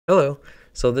Hello.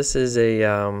 So this is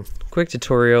a quick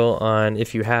tutorial on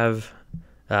if you have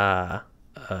an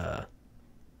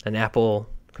Apple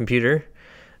computer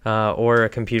or a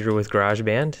computer with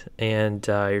GarageBand and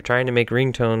you're trying to make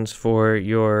ringtones for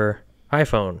your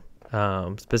iPhone,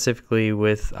 specifically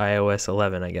with iOS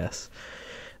 11, I guess.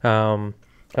 I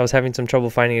was having some trouble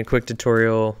finding a quick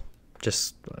tutorial,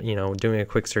 just doing a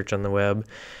quick search on the web.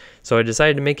 So I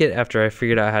decided to make it after I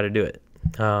figured out how to do it.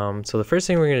 So the first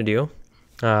thing we're going to do,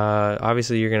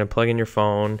 obviously you're going to plug in your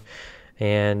phone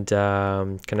and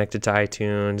connect it to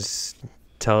iTunes,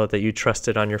 tell it that you trust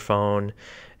it on your phone,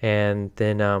 and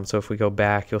then so if we go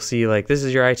back, you'll see like this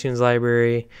is your iTunes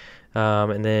library,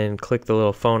 and then click the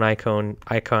little phone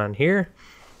icon here,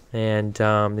 and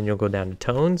then you'll go down to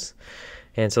tones,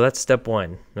 and so that's step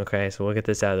one. Okay, so we'll get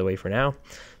this out of the way for now.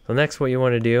 So next, what you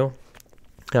want to do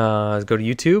is go to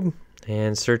YouTube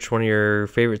and search one of your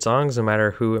favorite songs, no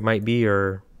matter who it might be,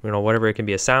 or whatever. It can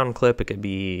be a sound clip, it could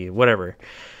be whatever.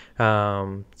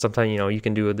 Sometimes you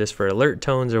can do this for alert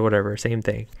tones or whatever, same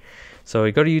thing. So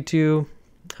you go to YouTube,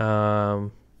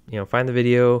 find the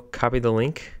video, copy the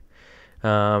link,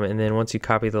 and then once you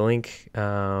copy the link,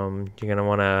 you're gonna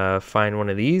want to find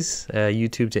one of these,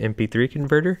 YouTube to Mp3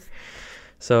 Converter.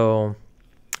 So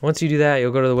once you do that,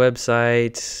 you'll go to the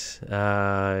website.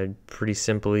 Pretty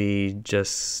simply,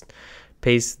 just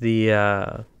paste the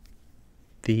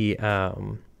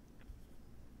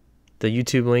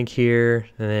YouTube link here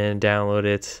and then download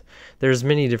it. There's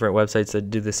many different websites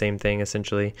that do the same thing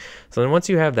essentially. So then once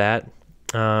you have that,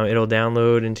 it'll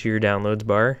download into your downloads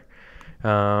bar.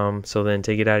 So then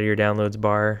take it out of your downloads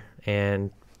bar and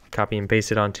copy and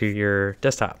paste it onto your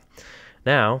desktop.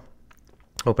 Now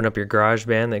open up your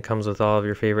GarageBand that comes with all of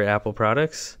your favorite Apple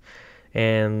products,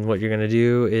 and what you're going to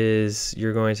do is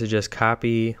you're going to just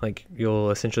copy, like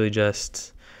you'll essentially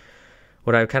just,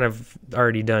 what I've kind of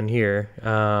already done here,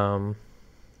 I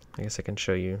guess I can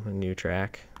show you a new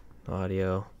track,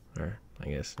 audio, or I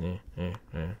guess,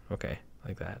 okay,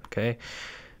 like that, okay.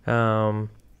 Oh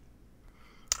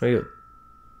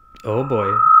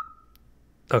boy.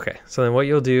 Okay, so then what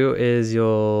you'll do is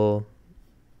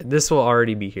this will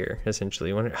already be here,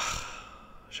 essentially.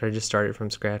 Should I just start it from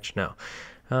scratch? No.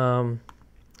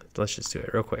 Let's just do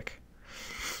it real quick.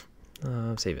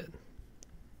 Save it.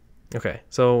 Okay,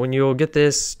 so when you'll get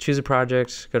this, choose a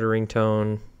project, go to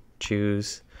ringtone,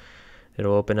 choose.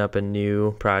 It'll open up a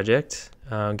new project.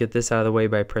 Get this out of the way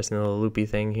by pressing the little loopy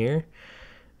thing here,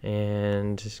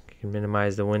 and just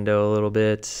minimize the window a little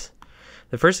bit.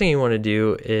 The first thing you want to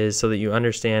do is, so that you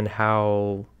understand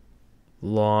how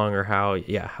long your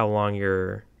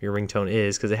ringtone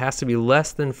is, because it has to be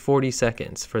less than 40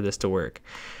 seconds for this to work.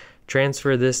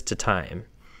 Transfer this to time.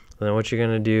 And then what you're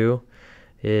going to do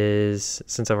is,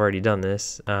 since I've already done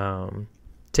this,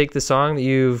 take the song that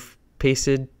you've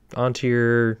pasted onto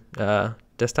your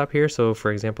desktop here. So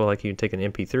for example, like you take an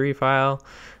MP3 file,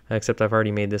 except I've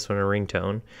already made this one a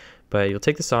ringtone, but you'll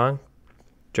take the song,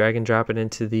 drag and drop it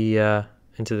into the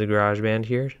GarageBand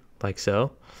here, like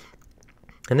so.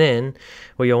 And then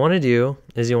what you'll want to do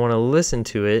is you'll want to listen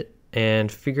to it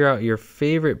and figure out your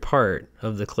favorite part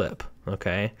of the clip,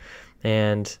 okay?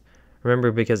 And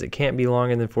remember, because it can't be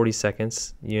longer than 40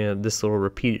 seconds, this little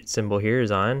repeat symbol here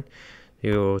is on.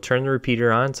 You'll turn the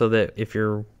repeater on so that if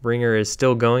your ringer is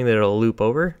still going, that it'll loop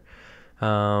over.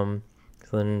 So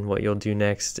then what you'll do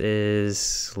next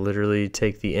is literally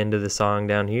take the end of the song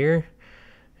down here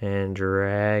and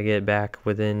drag it back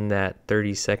within that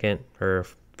 30-second or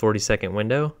 40-second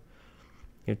window.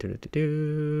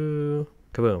 Kaboom.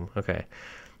 Okay.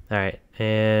 All right.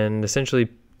 And essentially,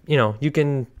 you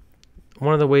can,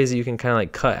 one of the ways that you can kind of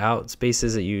like cut out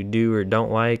spaces that you do or don't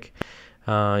like,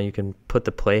 you can put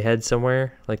the playhead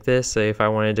somewhere like this. Say if I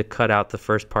wanted to cut out the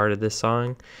first part of this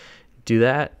song, do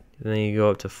that. And then you go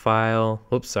up to File,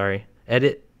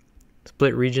 Edit,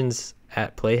 Split Regions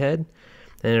at Playhead,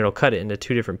 and it'll cut it into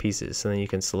two different pieces. So then you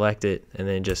can select it and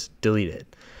then just delete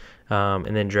it.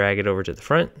 And then drag it over to the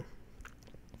front.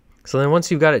 So then once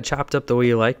you've got it chopped up the way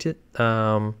you liked it,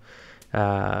 and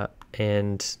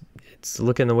it's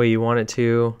looking the way you want it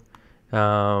to,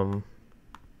 you're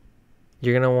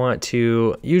going to want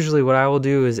to, usually what I will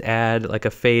do is add like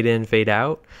a fade in, fade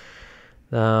out.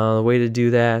 The way to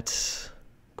do that,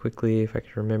 quickly, if I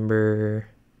can remember,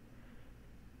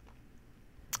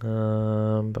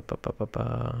 I'm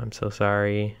so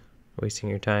sorry, wasting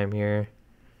your time here.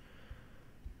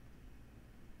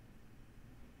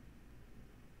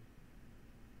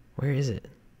 Where is it?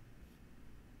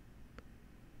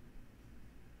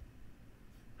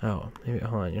 Oh, maybe,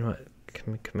 hold on, you know what?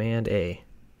 Command A.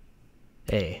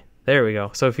 A. There we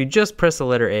go. So if you just press the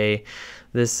letter A,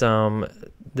 this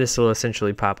this will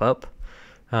essentially pop up,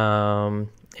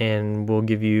 and we'll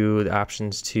give you the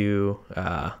options to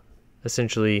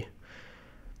essentially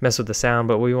mess with the sound,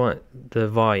 but we want the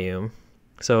volume.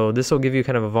 So this will give you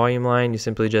kind of a volume line. You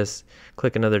simply just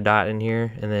click another dot in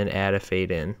here and then add a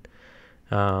fade in.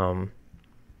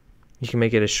 You can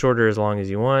make it as short or as long as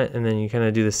you want, and then you kind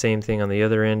of do the same thing on the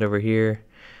other end over here.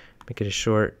 Make it as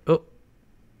short. Oh,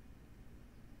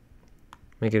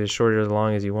 make it as short or as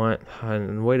long as you want.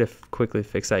 And the way to quickly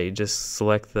fix that, you just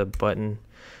select the button,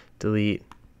 delete,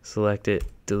 select it,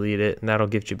 delete it, and that'll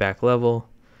get you back level.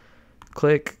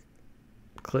 Click,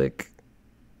 click,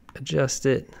 adjust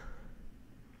it.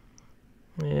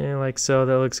 Yeah, like so.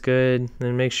 That looks good.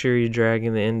 Then make sure you're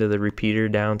dragging the end of the repeater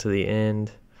down to the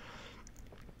end.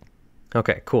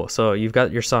 Okay, cool. So you've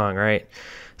got your song, right?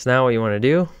 So now what you want to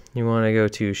do, you want to go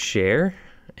to share,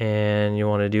 and you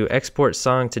want to do export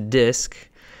song to disk,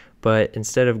 but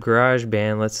instead of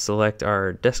GarageBand, let's select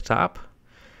our desktop,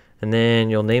 and then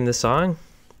you'll name the song,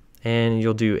 and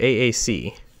you'll do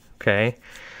AAC. Okay,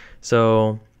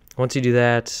 so once you do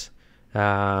that,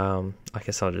 I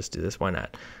guess I'll just do this. Why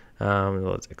not?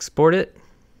 Let's export it.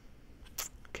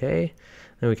 Okay,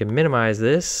 then we can minimize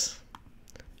this,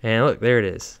 and look, there it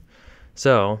is.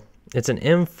 So it's an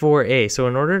M4A. So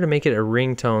in order to make it a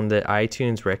ringtone that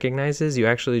iTunes recognizes, you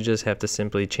actually just have to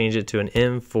simply change it to an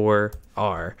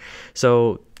M4R.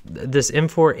 So this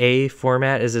M4A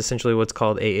format is essentially what's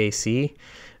called AAC.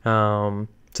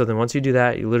 So then once you do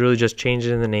that, you literally just change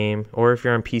it in the name, or if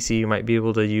you're on PC, you might be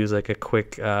able to use like a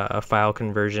quick file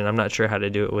conversion. I'm not sure how to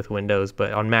do it with Windows,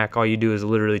 but on Mac, all you do is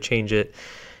literally change it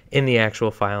in the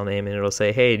actual file name, and it'll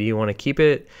say, hey, do you want to keep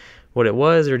it what it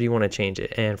was, or do you want to change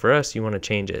it? And for us, you want to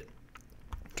change it.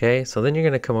 Okay, so then you're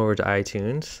going to come over to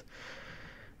iTunes.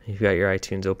 You've got your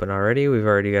iTunes open already. We've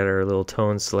already got our little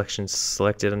tone selection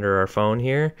selected under our phone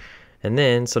here. And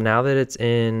then, so now that it's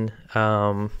in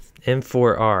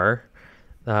M4R,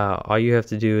 all you have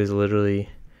to do is literally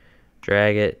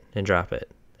drag it and drop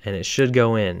it, and it should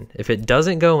go in. If it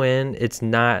doesn't go in, it's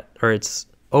not, or it's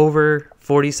over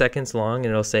 40 seconds long,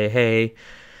 and it'll say, hey,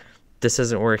 this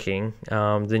isn't working.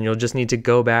 Then you'll just need to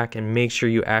go back and make sure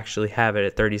you actually have it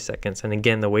at 30 seconds. And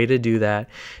again, the way to do that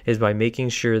is by making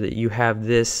sure that you have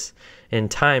this in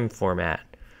time format.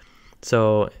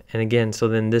 So, and again, so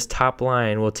then this top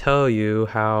line will tell you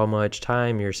how much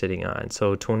time you're sitting on.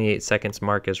 So 28 seconds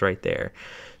mark is right there.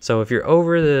 So if you're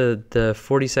over the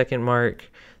 40-second mark,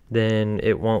 then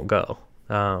it won't go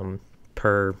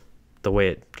per the way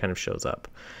it kind of shows up.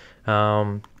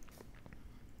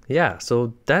 Yeah,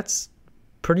 so that's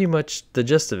pretty much the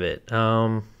gist of it.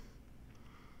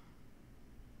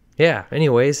 Yeah,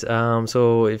 anyways,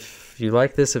 so if you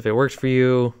like this, if it works for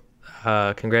you,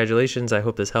 congratulations. I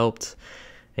hope this helped.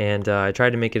 And I tried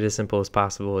to make it as simple as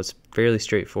possible. It's fairly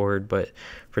straightforward, but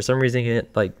for some reason,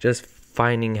 it like just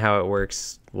finding how it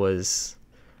works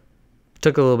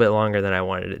took a little bit longer than I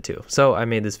wanted it to. So I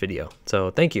made this video.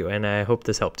 So thank you, and I hope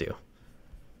this helped you.